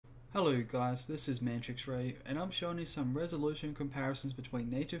Hello guys, this is Mantrix Ray and I'm showing you some resolution comparisons between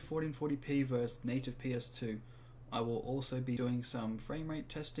native 1440p versus native PS2. I will also be doing some frame rate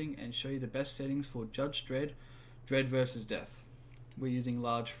testing and show you the best settings for Judge Dredd, Dredd vs Death. We're using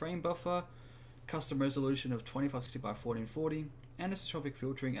large frame buffer, custom resolution of 2560 by 1440, anisotropic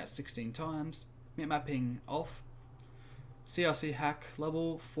filtering at 16 times, mapping off, CRC hack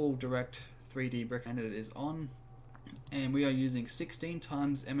level, full direct 3D brick and it is on. And we are using 16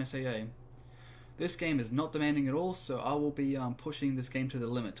 times MSAA. This game is not demanding at all, so I will be pushing this game to the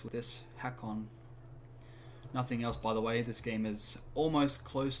limit with this hack on. Nothing else, by the way. This game is almost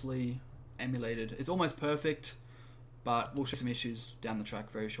closely emulated. It's almost perfect, but we'll show some issues down the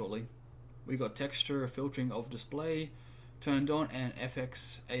track very shortly. We got texture filtering of display turned on and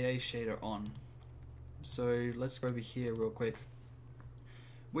FXAA shader on. So let's go over here real quick.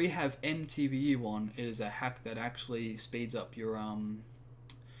 We have MTVU on. It is a hack that actually speeds up your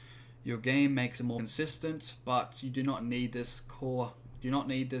game, makes it more consistent, but you do not need this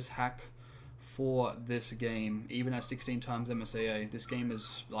hack for this game, even at 16 times MSAA. This game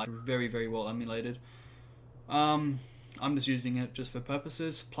is like very well emulated. I'm just using it just for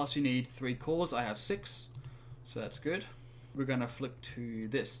purposes. Plus you need 3 cores, I have 6, so that's good. We're gonna flick to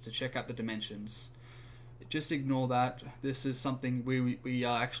this to check out the dimensions. Just ignore that. This is something we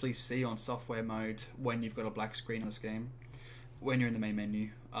actually see on software mode when you've got a black screen in this game, when you're in the main menu.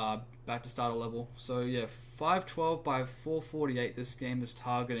 Back to starter level. So yeah, 512 by 448 this game is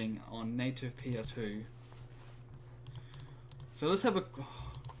targeting on native PS2. So let's have a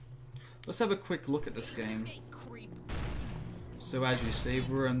quick look at this game. So as you see,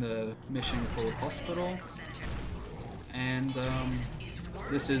 we're in the mission called Hospital, and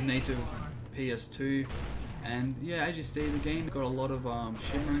this is native PS2. And yeah, as you see, the game's got a lot of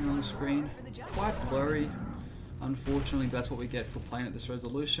shimmering on the screen, quite blurry. Unfortunately, that's what we get for playing at this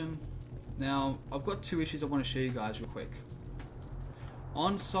resolution. Now, I've got 2 issues I want to show you guys real quick.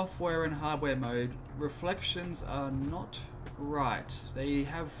 On software and hardware mode, reflections are not right. They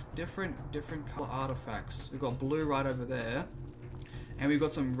have different color artifacts. We've got blue right over there, and we've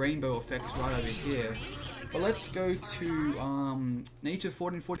got some rainbow effects right over here. But let's go to native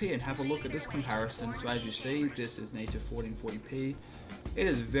 1440p and have a look at this comparison. So as you see, this is native 1440p. It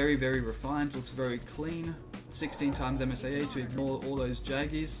is very refined, looks very clean. 16 times MSAA to ignore all those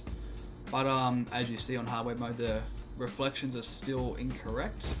jaggies. But as you see on hardware mode, the reflections are still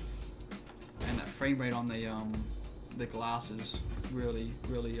incorrect, and that frame rate on the glass is really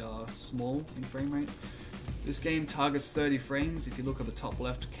small in frame rate. This game targets 30 frames. If you look at the top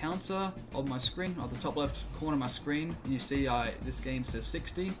left counter of my screen, or the top left corner of my screen, you see this game says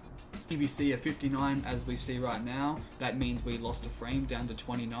 60. If you see a 59 as we see right now, that means we lost a frame down to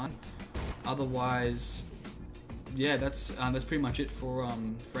 29. Otherwise, yeah, that's pretty much it for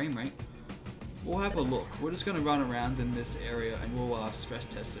frame rate. We'll have a look. We're just going to run around in this area and we'll stress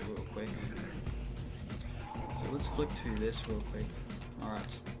test it real quick. So let's flick to this real quick.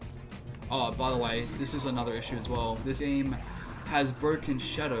 Alright. Oh, by the way, this is another issue as well. This game has broken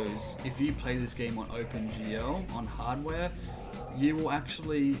shadows. If you play this game on OpenGL, on hardware, you will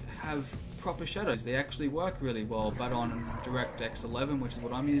actually have proper shadows. They actually work really well, but on DirectX 11, which is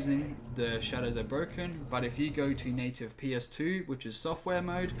what I'm using, the shadows are broken. But if you go to native PS2, which is software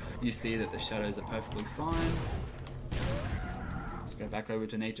mode, you see that the shadows are perfectly fine. Let's go back over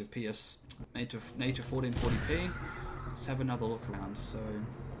to native 1440p. Let's have another look around. So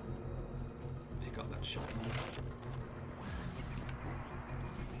pick up that shotgun.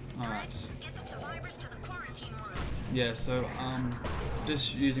 Alright. Yeah, so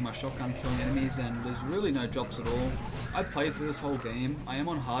just using my shotgun killing enemies, and there's really no drops at all. I played through this whole game. I am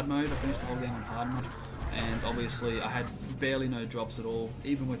on hard mode. I finished the whole game on hard mode, and obviously I had barely no drops at all,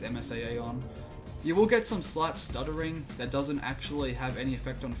 even with MSAA on. You will get some slight stuttering that doesn't actually have any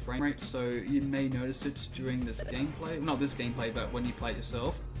effect on frame rate, so you may notice it during this gameplay. Not this gameplay, but when you play it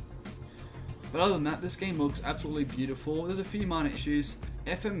yourself. But other than that, this game looks absolutely beautiful. There's a few minor issues.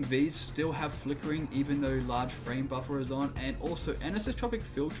 FMVs still have flickering even though large frame buffer is on, and also anisotropic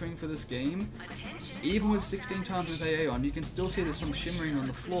filtering for this game. Even with 16 times MSAA on, you can still see there's some shimmering on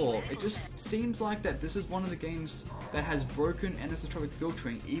the floor. It just seems like that this is one of the games that has broken anisotropic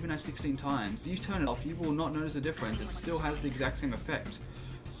filtering even at 16 times. You turn it off, you will not notice a difference. It still has the exact same effect.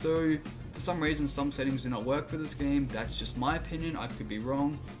 So for some reason, some settings do not work for this game. That's just my opinion. I could be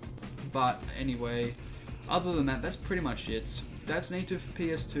wrong. But anyway, other than that, that's pretty much it. That's native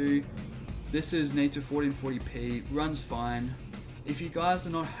PS2. This is native 1440p. Runs fine. If you guys are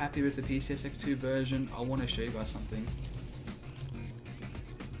not happy with the PCSX2 version, I want to show you guys something.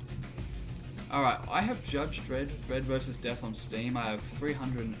 Alright, I have Judge Dredd, Dredd vs. Death on Steam. I have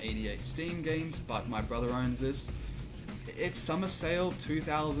 388 Steam games, but my brother owns this. It's summer sale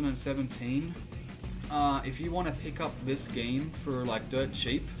 2017. If you want to pick up this game for like dirt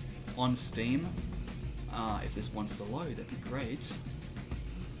cheap on Steam, if this wants to load, that'd be great.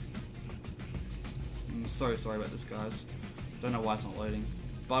 I'm so sorry about this, guys. Don't know why it's not loading,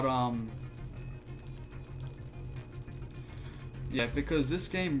 but yeah, because this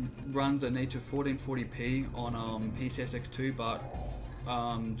game runs at native 1440p on PCSX2, but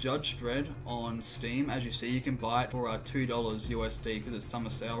Judge Dredd on Steam, as you see, you can buy it for $2 USD because it's summer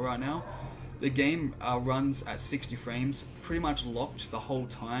sale right now. The game runs at 60 frames, pretty much locked the whole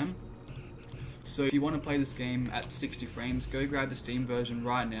time. So if you want to play this game at 60 frames, go grab the Steam version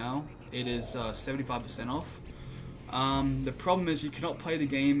right now. It is 75% off. The problem is you cannot play the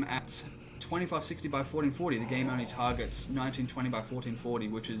game at 2560 by 1440. The game only targets 1920 by 1440,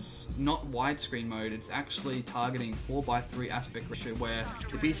 which is not widescreen mode. It's actually targeting 4:3 aspect ratio, where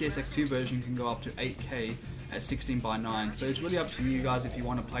the PCSX2 version can go up to 8K at 16:9. So it's really up to you guys if you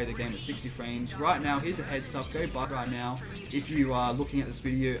want to play the game at 60 frames. Right now, here's a heads up. Go buy it right now. If you are looking at this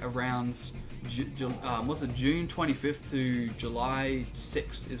video around June 25th to July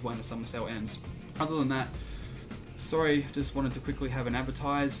 6th is when the summer sale ends. Other than that, sorry, just wanted to quickly have an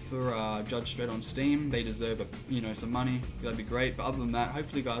advertise for Judge Dredd on Steam. They deserve some money. That'd be great. But other than that,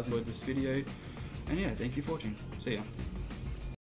 hopefully you guys enjoyed this video. And yeah, thank you for watching. See ya.